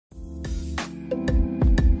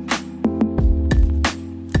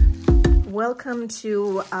welcome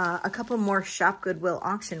to a couple more Shop Goodwill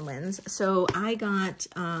auction wins. So I got,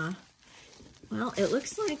 well, it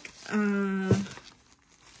looks like, wow,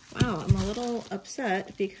 I'm a little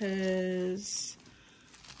upset because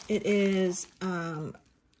it is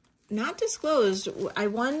not disclosed. I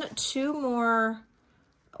won two more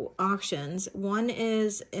auctions. One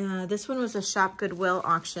is, this one was a Shop Goodwill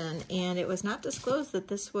auction, and it was not disclosed that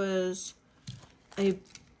this was a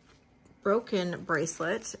broken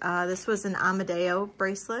bracelet. This was an Amadeo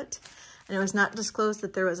bracelet, and it was not disclosed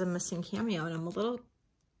that there was a missing cameo, and I'm a little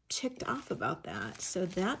ticked off about that. So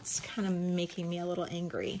that's kind of making me a little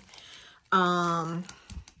angry. Wow,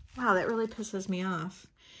 that really pisses me off.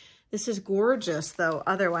 This is gorgeous though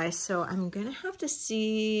otherwise, so I'm gonna have to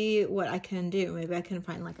see what I can do. Maybe I can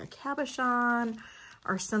find like a cabochon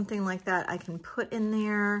or something like that I can put in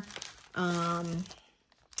there.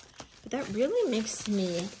 But that really makes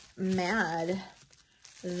me mad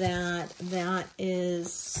that that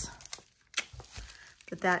is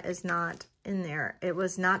not in there. It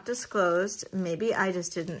was not disclosed. Maybe I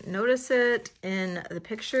just didn't notice it in the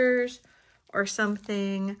pictures or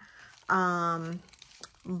something.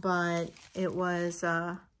 But it was,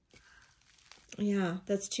 yeah,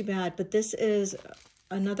 that's too bad. But this is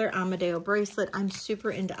another Amadeo bracelet. I'm super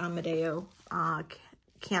into Amadeo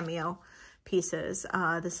cameo pieces.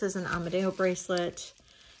 This is an Amadeo bracelet,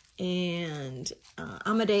 and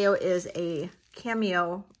Amadeo is a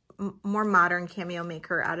cameo, more modern cameo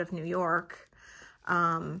maker out of New York,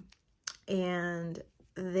 and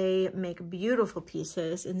they make beautiful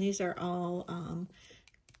pieces, and these are all,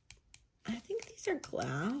 I think these are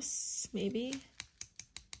glass, maybe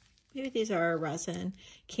these are resin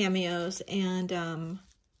cameos, and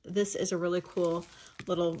this is a really cool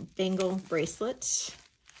little bangle bracelet.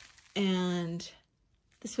 And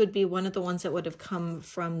this would be one of the ones that would have come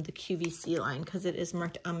from the QVC line because it is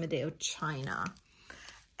marked Amadeo China.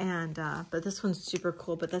 And, but this one's super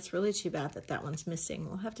cool, but that's really too bad that that one's missing.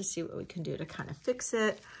 We'll have to see what we can do to kind of fix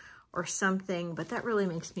it or something, but that really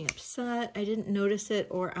makes me upset. I didn't notice it,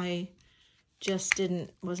 or I just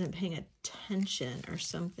wasn't paying attention or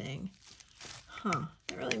something. Huh,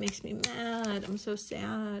 that really makes me mad. I'm so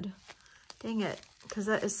sad. Dang it, because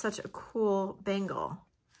that is such a cool bangle.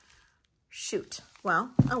 Shoot.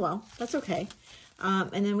 Well, oh well, that's okay.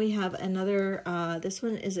 And then we have another, this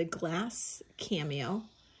one is a glass cameo,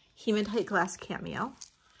 hematite glass cameo.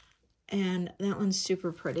 And that one's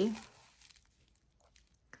super pretty.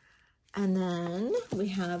 And then we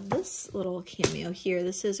have this little cameo here.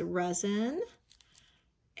 This is resin,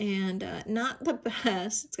 and not the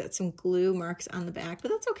best. It's got some glue marks on the back,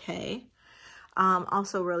 but that's okay.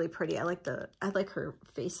 Also really pretty. I like her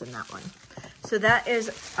face in that one. So that is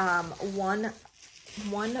one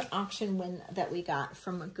auction win that we got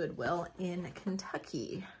from Goodwill in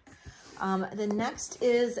Kentucky. The next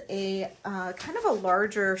is a kind of a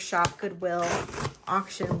larger Shop Goodwill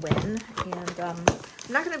auction win, and I'm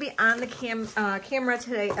not going to be on the camera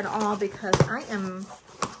today at all because I am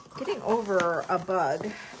getting over a bug.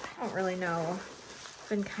 I don't really know.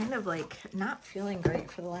 I've been kind of like not feeling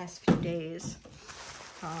great for the last few days,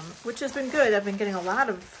 which has been good. I've been getting a lot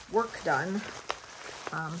of work done.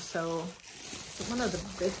 So one of the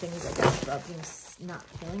big things I guess about being not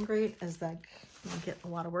feeling great is like you get a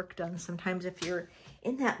lot of work done. Sometimes if you're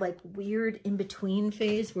in that like weird in-between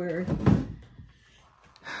phase where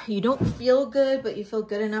you don't feel good, but you feel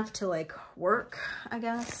good enough to like work, I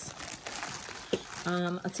guess.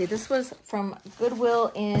 Let's see, this was from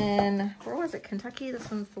Goodwill in, where was it, Kentucky?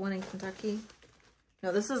 This one's the one in Kentucky.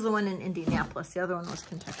 No, this is the one in Indianapolis. The other one was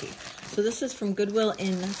Kentucky. So this is from Goodwill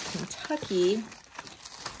in Kentucky.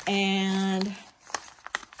 And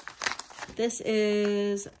this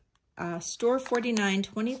is store 49,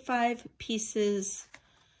 25 pieces.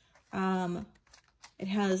 It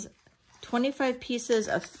has 25 pieces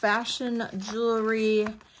of fashion jewelry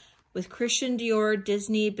with Christian Dior,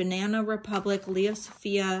 Disney, Banana Republic, Leo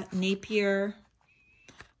Sophia, Napier.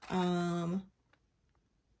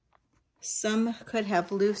 Some could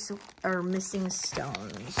have loose or missing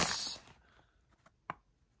stones.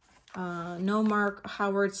 No Mark,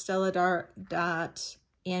 Howard, Stella Dot,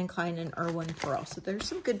 Anne Klein, and Erwin Pearl. So there's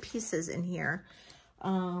some good pieces in here.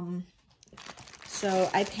 So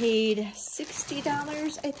I paid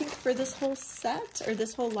 $60, I think, for this whole set or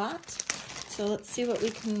this whole lot. So let's see what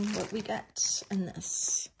we get in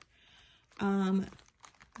this.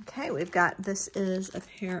 Okay, we've got, this is a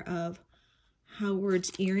pair of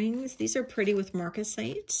Howard's earrings. These are pretty with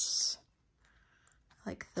marcasite. I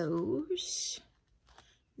like those.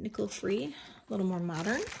 Nickel free, a little more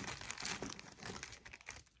modern.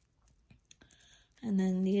 And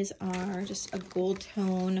then these are just a gold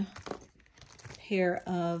tone pair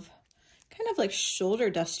of kind of like shoulder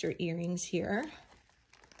duster earrings here.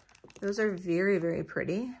 Those are very, very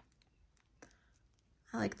pretty.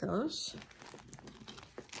 I like those.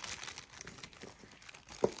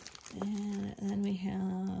 And then we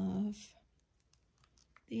have,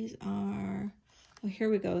 these are, oh, here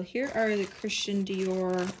we go. Here are the Christian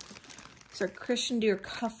Dior, these are Christian Dior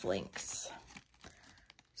cufflinks.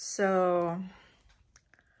 So,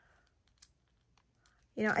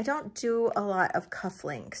 you know, I don't do a lot of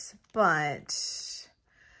cufflinks, but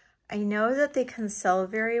I know that they can sell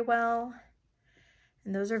very well.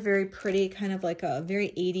 And those are very pretty, kind of like a very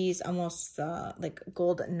 80s, almost like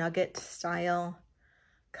gold nugget style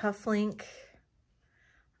cufflink.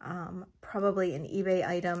 Probably an eBay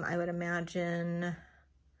item, I would imagine.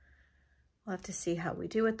 We'll have to see how we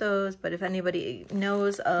do with those. But if anybody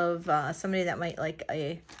knows of somebody that might like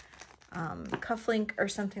a cufflink or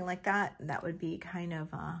something like that, that would be kind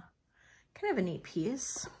of a neat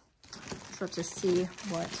piece. So let's just see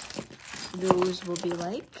what those will be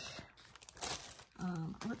like.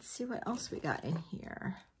 Let's see what else we got in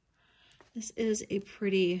here. This is a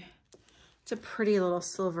pretty, it's a pretty little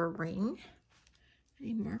silver ring.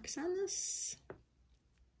 Any marks on this?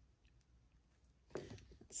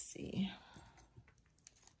 Let's see.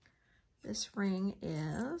 This ring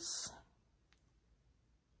is,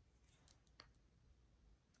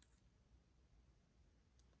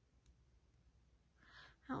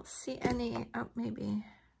 I don't see any, oh, maybe.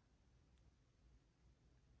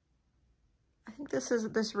 I think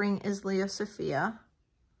this ring is Lea Sophia.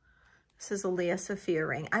 This is a Lea Sophia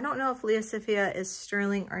ring. I don't know if Lea Sophia is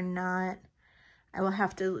sterling or not. I will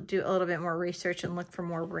have to do a little bit more research and look for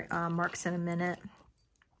more marks in a minute.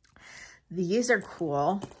 These are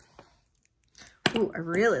cool. Ooh, I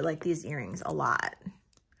really like these earrings a lot.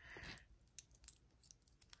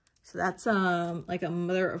 So that's like a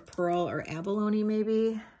mother of pearl or abalone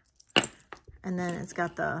maybe. And then it's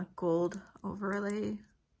got the gold overlay.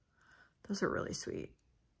 Those are really sweet.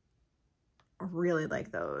 I really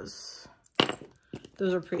like those.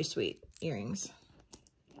 Those are pretty sweet earrings.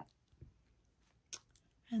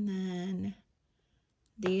 And then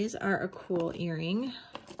these are a cool earring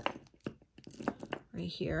right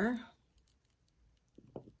here.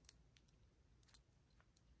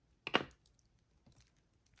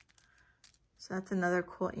 So that's another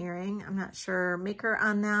cool earring. I'm not sure maker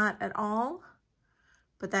on that at all,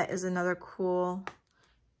 but that is another cool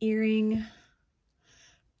earring.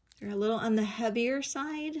 They're a little on the heavier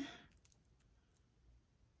side,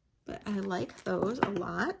 but I like those a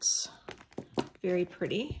lot. Very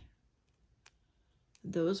pretty.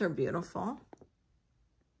 Those are beautiful.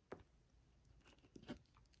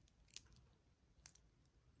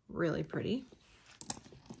 Really pretty.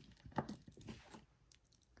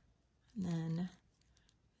 And then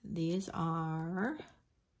these are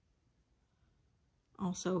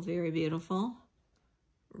also very beautiful.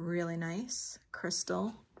 Really nice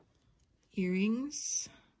crystal earrings.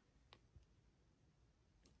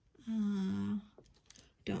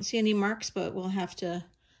 Don't see any marks, but we'll have to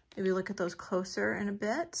maybe look at those closer in a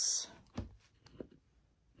bit.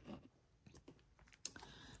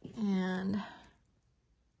 And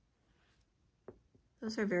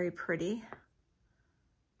those are very pretty.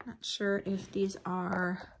 Not sure if these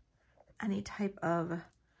are any type of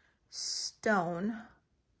stone.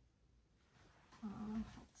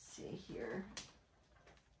 Let's see here.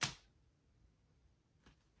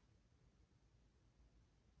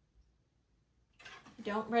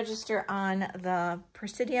 Don't register on the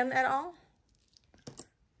Presidium at all.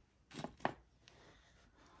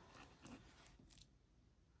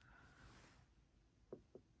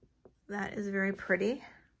 That is very pretty.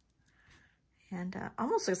 And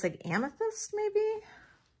almost looks like amethyst, maybe.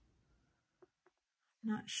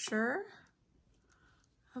 Not sure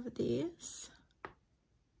of these.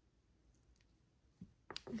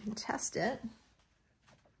 You can test it.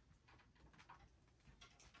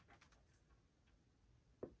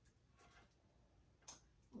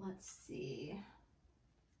 Let's see.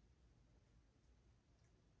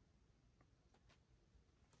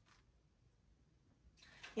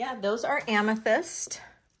 Yeah, those are amethyst.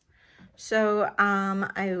 So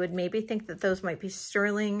I would maybe think that those might be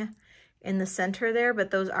sterling in the center there, but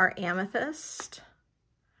those are amethyst.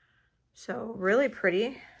 So really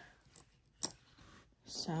pretty.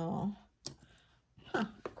 So,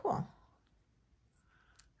 cool.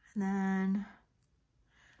 And then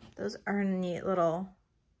those are neat little,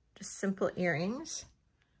 just simple earrings.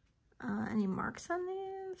 Any marks on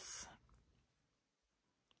these?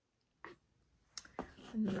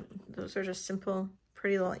 And those are just simple,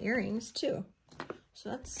 pretty little earrings too. So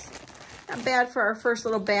that's not bad for our first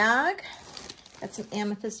little bag. Got some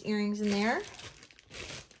amethyst earrings in there.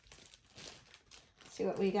 Let's see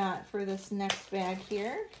what we got for this next bag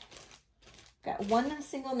here. Got one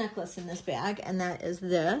single necklace in this bag, and that is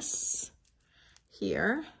this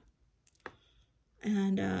here.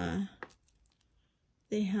 And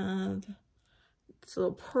they have these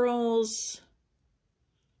little pearls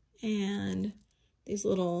and these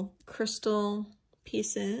little crystal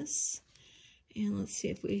pieces. And let's see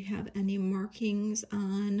if we have any markings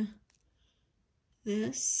on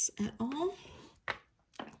this at all.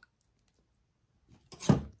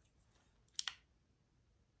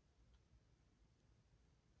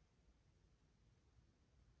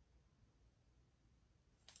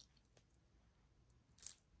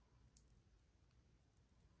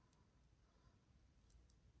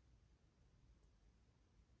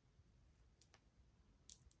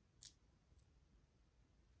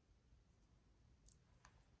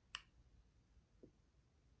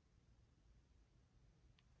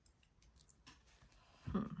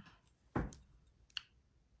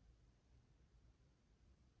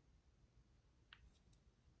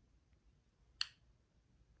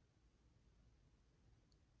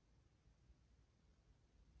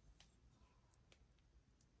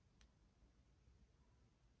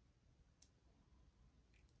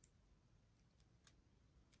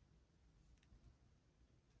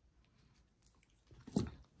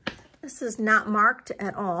 This is not marked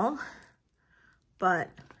at all, but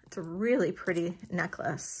it's a really pretty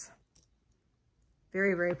necklace.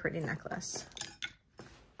 Very, very pretty necklace.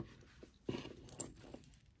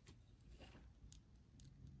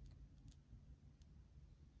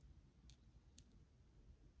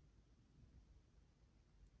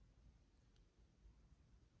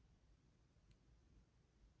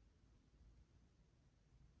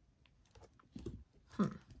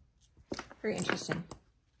 Very interesting.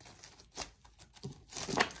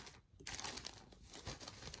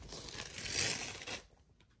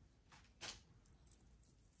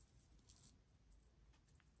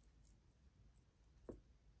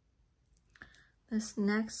 This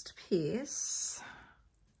next piece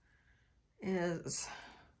is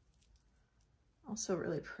also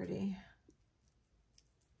really pretty.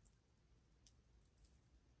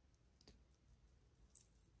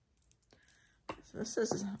 So this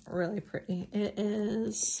is really pretty. It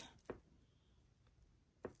is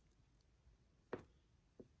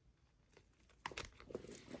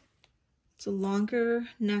it's a longer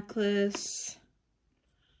necklace.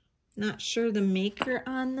 Not sure the maker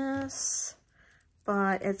on this,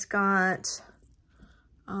 but it's got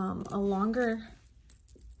a longer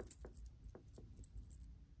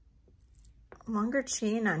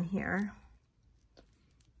chain on here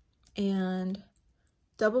and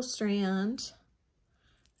double strand.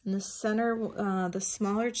 In the center, the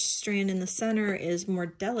smaller strand in the center is more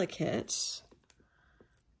delicate,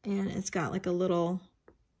 and it's got like a little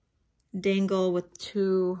dangle with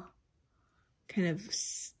two kind of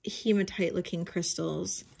hematite looking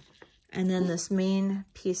crystals. And then this main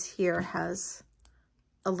piece here has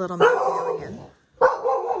a little medallion.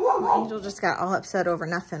 Angel just got all upset over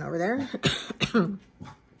nothing over there.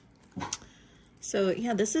 So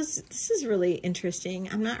yeah, this is really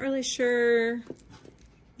interesting. I'm not really sure.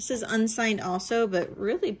 This is unsigned also, but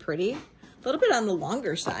really pretty. A little bit on the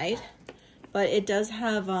longer side, but it does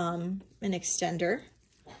have an extender.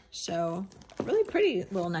 So really pretty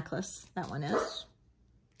little necklace, that one is.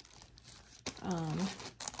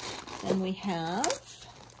 Then we have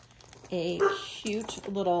a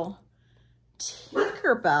cute little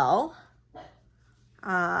Tinkerbell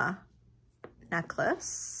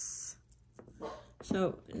necklace.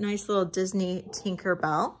 So nice little Disney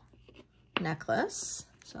Tinkerbell necklace.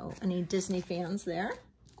 So any Disney fans there?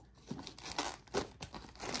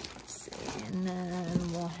 Let's see, and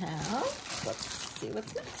then we'll have, let's see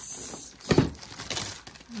what's next.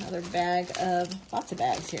 Another bag of, lots of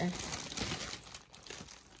bags here.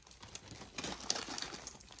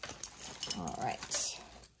 All right,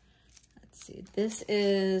 let's see. This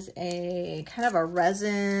is a kind of a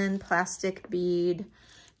resin plastic bead,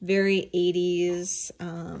 very 80s.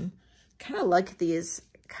 Kind of like these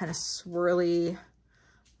kind of swirly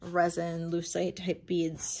resin lucite type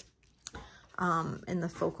beads in the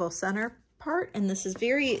focal center part. And this is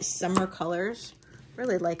very summer colors.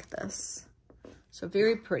 Really like this. So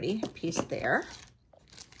very pretty piece there.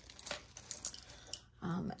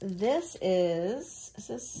 This is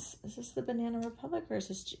this the Banana Republic, or is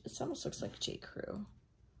this, it almost looks like J. Crew.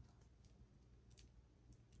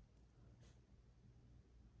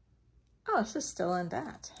 Oh, this is still in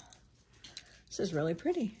that. This is really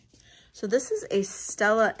pretty. So this is a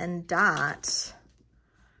Stella and Dot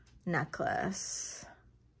necklace.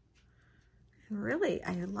 And really,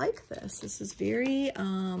 I like this. This is very,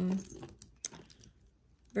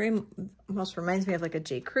 almost reminds me of like a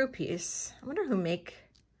J. Crew piece. I wonder who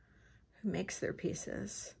makes their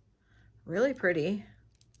pieces. Really pretty.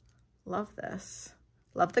 Love this.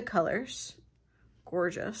 Love the colors.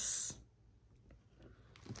 Gorgeous.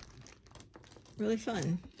 Really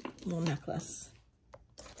fun little necklace.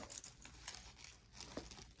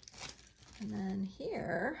 And then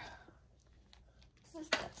here, what is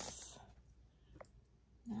this?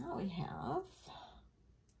 Now we have,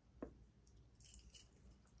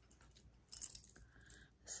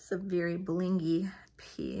 this is a very blingy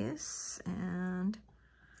piece, and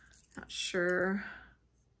not sure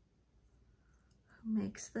who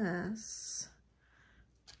makes this,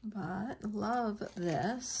 but love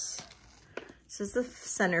this. This is the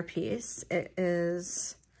centerpiece. It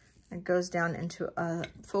goes down into a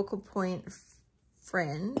focal point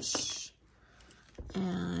fringe,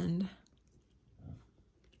 and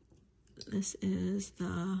this is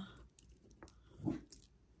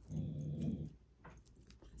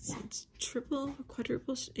it's triple,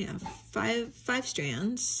 quadruple, yeah, five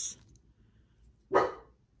strands,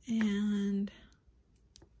 and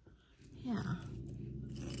yeah,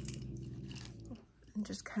 and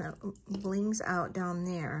just kind of blings out down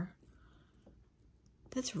there.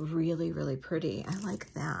 That's really, really pretty. I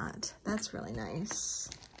like that. That's really nice.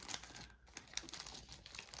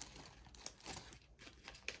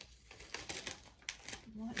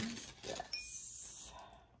 What is this?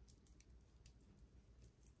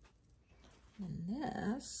 And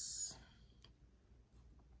this.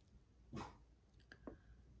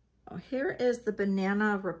 Oh, here is the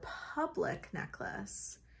Banana Republic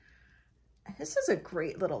necklace. This is a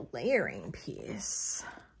great little layering piece.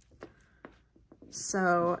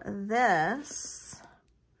 So this,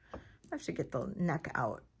 I have to get the neck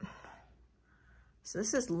out. So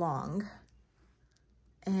this is long,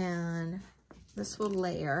 and this will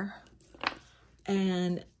layer,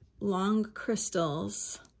 and long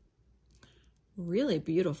crystals, really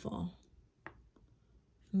beautiful.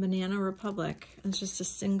 Banana Republic, it's just a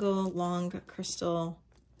single long crystal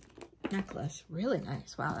necklace, really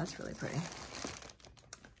nice. Wow, that's really pretty.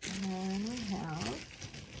 And then we have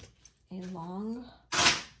a long,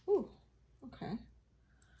 ooh, okay.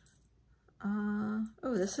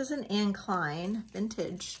 Oh, this is an Anne Klein,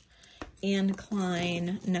 vintage Anne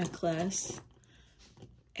Klein necklace.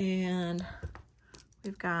 And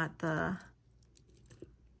we've got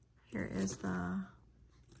here's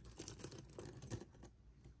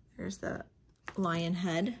the lion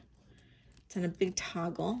head. It's on a big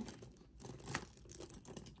toggle.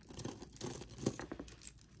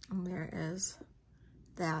 And there is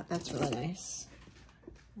that. That's really nice.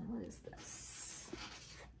 And what is this?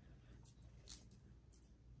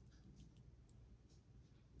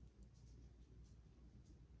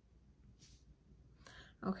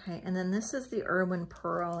 Okay, and then this is the Erwin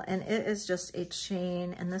Pearl, and it is just a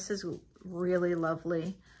chain, and this is really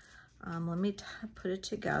lovely. Let me put it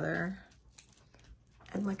together,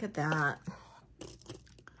 and look at that.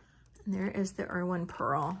 And there is the Erwin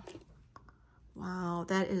Pearl. Wow,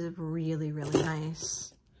 that is really, really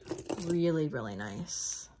nice. Really, really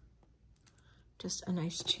nice. Just a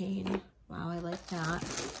nice chain. Wow, I like that.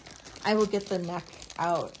 I will get the neck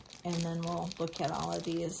out, and then we'll look at all of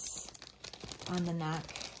these on the neck.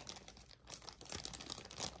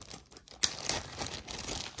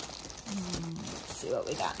 Let's see what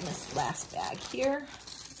we got in this last bag here.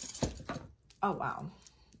 Oh, wow.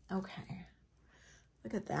 Okay.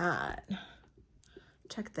 Look at that.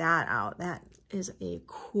 Check that out. That is a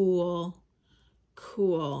cool,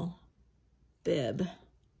 cool bib.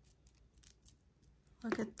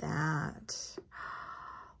 Look at that.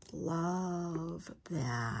 Love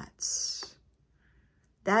that.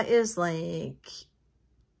 That is like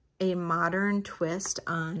a modern twist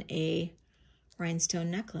on a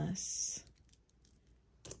rhinestone necklace.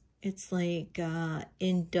 It's like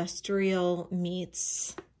industrial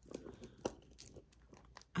meets,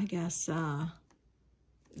 I guess,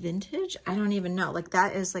 vintage. I don't even know. Like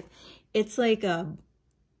that is like, it's like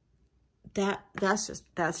that's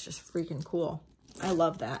just freaking cool. I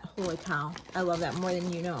love that. Holy cow. I love that more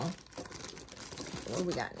than you know. What do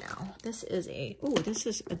we got now? This is this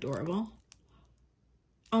is adorable.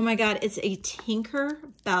 Oh my God, it's a Tinker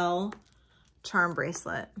Bell charm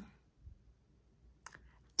bracelet.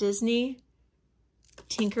 Disney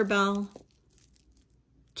Tinkerbell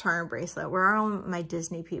charm bracelet. Where are all my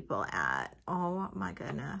Disney people at? Oh my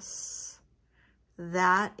goodness.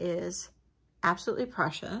 That is absolutely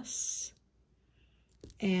precious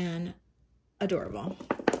and adorable.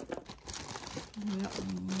 And we got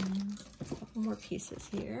a couple more pieces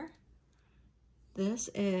here. This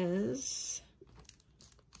is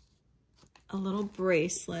a little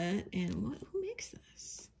bracelet, and who makes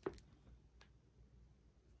this? I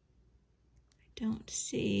don't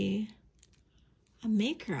see a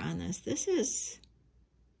maker on this. This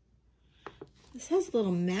has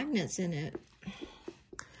little magnets in it.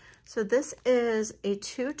 So this is a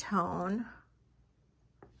two-tone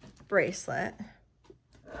bracelet.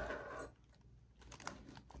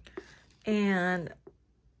 And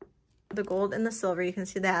the gold and the silver, you can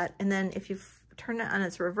see that. And then if you turn it on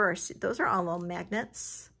its reverse, those are all little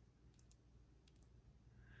magnets.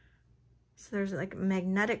 So there's like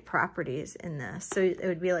magnetic properties in this. So it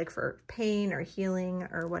would be like for pain or healing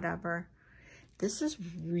or whatever. This is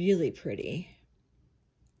really pretty.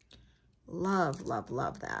 Love, love,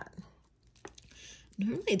 love that.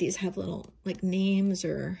 Normally these have little like names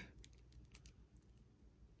or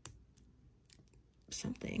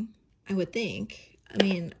something, I would think. I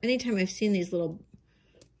mean, anytime I've seen these little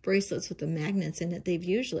bracelets with the magnets in it, they've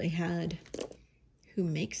usually had who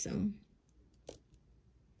makes them.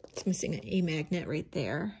 It's missing a magnet right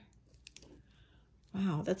there.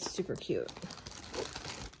 Wow, that's super cute.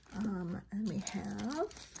 And we have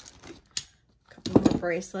a couple more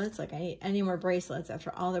bracelets. Like, I need any more bracelets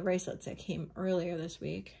after all the bracelets that came earlier this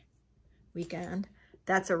weekend.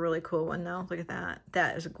 That's a really cool one though. Look at that.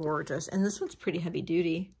 That is gorgeous. And this one's pretty heavy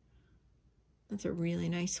duty. That's a really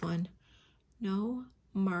nice one. No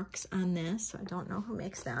marks on this, so I don't know who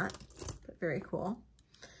makes that, but very cool.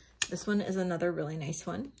 This one is another really nice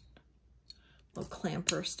one. Little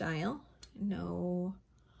clamper style. No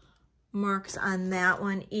marks on that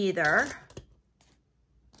one either.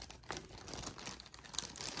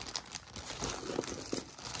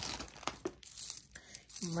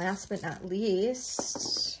 And last but not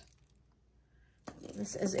least,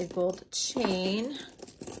 this is a gold chain.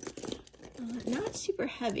 Not super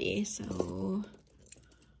heavy, so,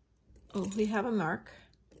 oh, we have a mark.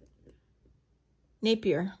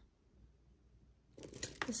 Napier.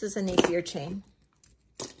 This is a Napier chain.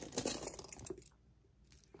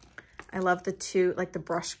 I love the two, like the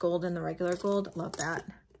brush gold and the regular gold. Love that.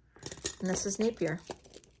 And this is Napier.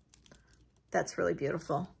 That's really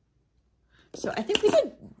beautiful. So I think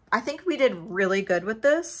we did really good with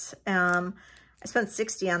this. I spent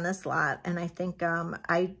 $60 on this lot, and I think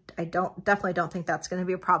I definitely don't think that's going to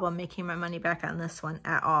be a problem making my money back on this one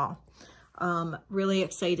at all. Really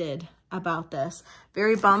excited about this.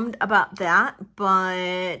 Very bummed about that,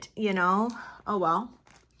 but you know, oh well.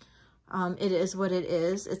 It is what it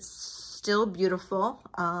is. It's still beautiful,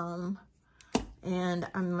 and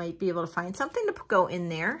I might be able to find something to go in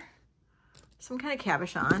there, some kind of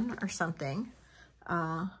cabochon or something.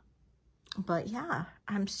 But yeah,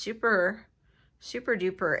 I'm super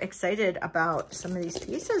duper excited about some of these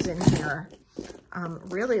pieces in here.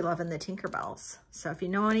 Really loving the Tinkerbells. So if you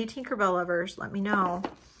know any Tinkerbell lovers, let me know.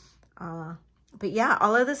 But yeah,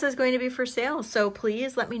 all of this is going to be for sale. So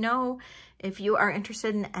please let me know if you are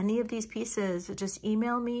interested in any of these pieces. Just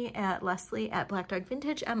email me at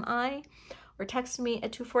leslie@blackdogvintagemi or text me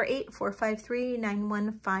at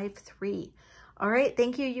 248-453-9153. All right,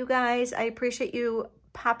 thank you, you guys. I appreciate you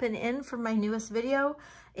popping in for my newest video.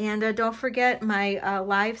 And don't forget, my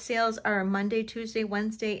live sales are Monday, Tuesday,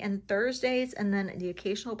 Wednesday, and Thursdays, and then the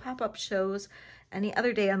occasional pop-up shows any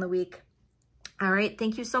other day on the week. All right,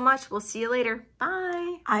 thank you so much. We'll see you later.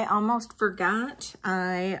 Bye. I almost forgot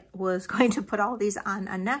I was going to put all these on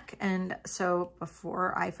a neck, and so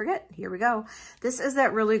before I forget, here we go. This is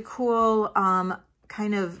that really cool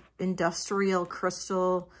kind of industrial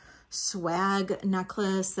crystal swag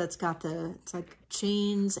necklace that's got it's like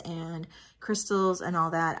chains and crystals and all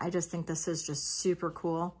that. I just think this is just super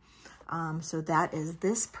cool. So that is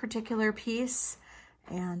this particular piece,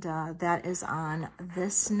 and that is on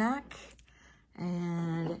this neck.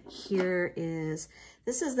 And here is,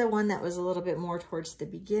 this is the one that was a little bit more towards the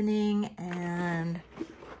beginning, and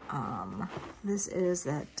this is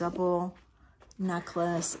that double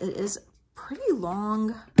necklace. It is pretty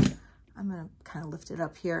long. I'm gonna kind of lift it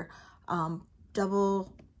up here.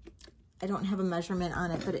 Double, I don't have a measurement on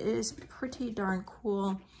it, but it is pretty darn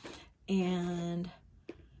cool. And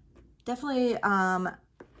definitely,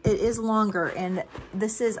 it is longer, and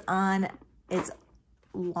this is on its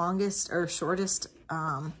longest or shortest,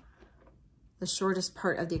 the shortest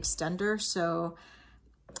part of the extender. So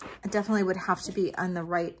it definitely would have to be on the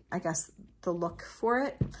right, I guess, the look for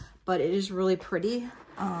it, but it is really pretty.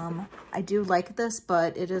 I do like this,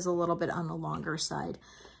 but it is a little bit on the longer side.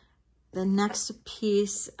 The next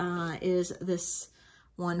piece is this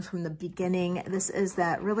one from the beginning. This is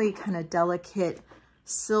that really kind of delicate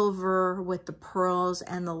silver with the pearls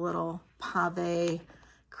and the little pave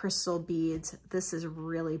crystal beads. This is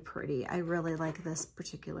really pretty. I really like this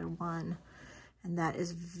particular one. And that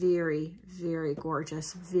is very, very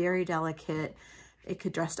gorgeous, very delicate. It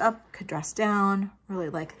could dress up, could dress down. Really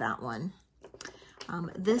like that one.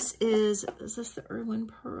 Is this the Erwin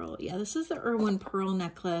Pearl? Yeah, this is the Erwin Pearl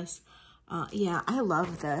necklace. Yeah, I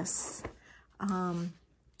love this.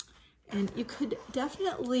 And you could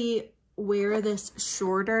definitely wear this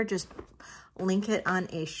shorter, just link it on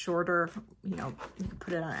a shorter, you know, you could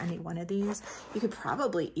put it on any one of these. You could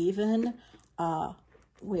probably even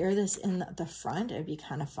wear this in the front. It'd be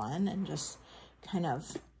kind of fun, and just kind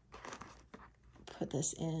of put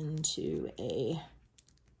this into a,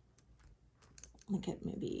 link it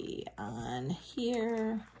maybe on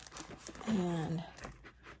here and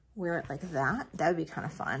wear it like that. That would be kind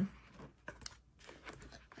of fun.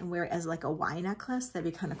 And wear it as like a Y necklace.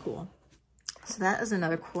 That'd be kind of cool. So that is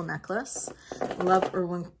another cool necklace. I love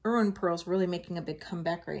Erwin Pearl's really making a big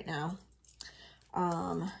comeback right now.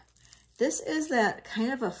 This is that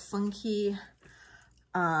kind of a funky,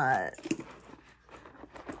 long,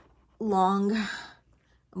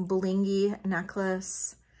 blingy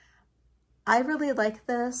necklace. I really like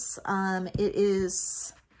this.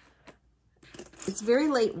 It's very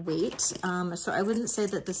lightweight, so I wouldn't say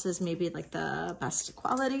that this is maybe like the best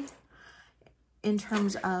quality in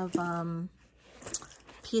terms of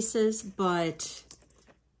pieces, but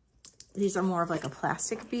these are more of like a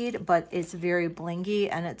plastic bead, but it's very blingy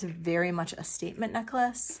and it's very much a statement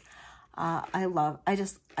necklace. I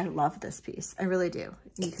love this piece. I really do.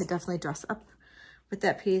 You could definitely dress up with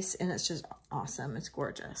that piece, and it's just awesome. It's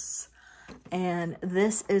gorgeous. And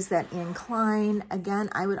this is that Anne Klein. Again,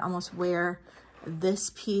 I would almost wear this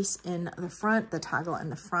piece in the front, the toggle in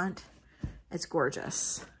the front. It's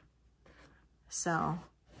gorgeous. So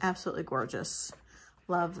absolutely gorgeous.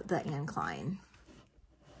 Love the Anne Klein.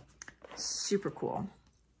 Super cool.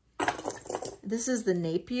 This is the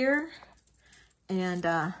Napier, and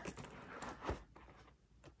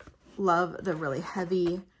love the really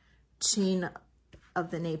heavy chain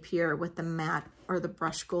of the Napier with the matte or the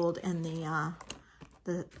brush gold and the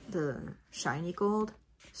shiny gold.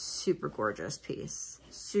 Super gorgeous piece.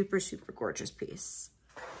 Super, super gorgeous piece.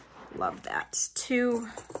 Love that too.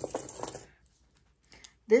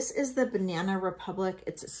 This is the Banana Republic.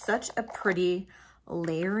 It's such a pretty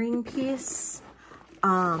layering piece.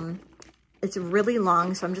 It's really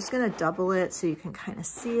long, so I'm just gonna double it so you can kind of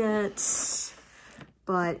see it.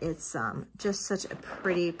 But it's just such a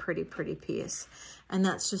pretty, pretty, pretty piece. And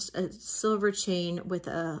that's just a silver chain with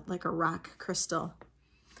like a rock crystal.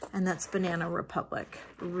 And that's Banana Republic.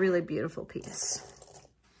 Really beautiful piece.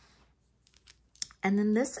 And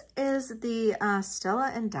then this is the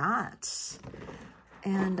Stella and Dot.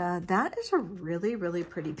 And that is a really, really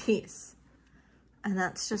pretty piece. And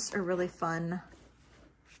that's just a really fun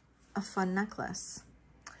necklace.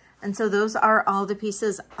 And so those are all the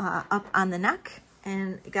pieces up on the neck.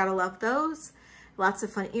 And you gotta love those. Lots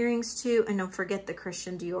of fun earrings too. And don't forget the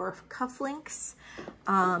Christian Dior cufflinks.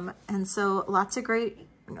 And so lots of great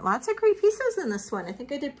pieces in this one. I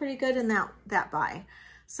think I did pretty good in that buy.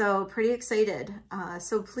 So pretty excited.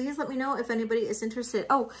 So please let me know if anybody is interested.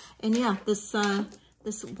 Oh, and yeah, this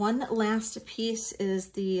one last piece is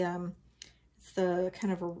the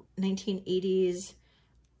kind of a 1980s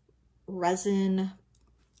resin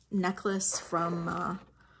necklace from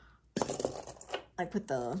like with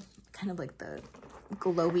the kind of like the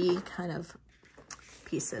glowy kind of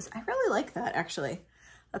pieces. I really like that actually.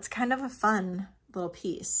 That's kind of a fun little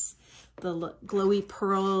piece. The glowy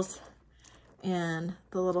pearls and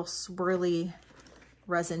the little swirly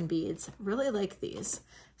resin beads. Really like these.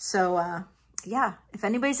 So yeah, if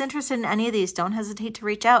anybody's interested in any of these, don't hesitate to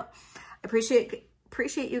reach out. I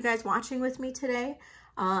appreciate you guys watching with me today.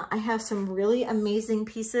 I have some really amazing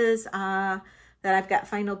pieces that I've got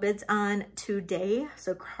final bids on today.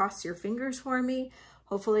 So cross your fingers for me.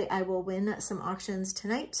 Hopefully I will win some auctions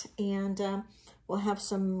tonight, and we'll have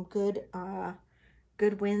some good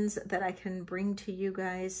wins that I can bring to you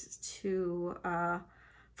guys to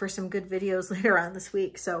for some good videos later on this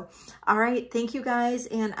week. So, all right, thank you guys,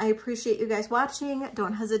 and I appreciate you guys watching.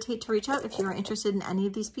 Don't hesitate to reach out if you are interested in any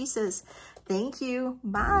of these pieces. Thank you.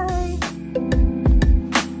 Bye.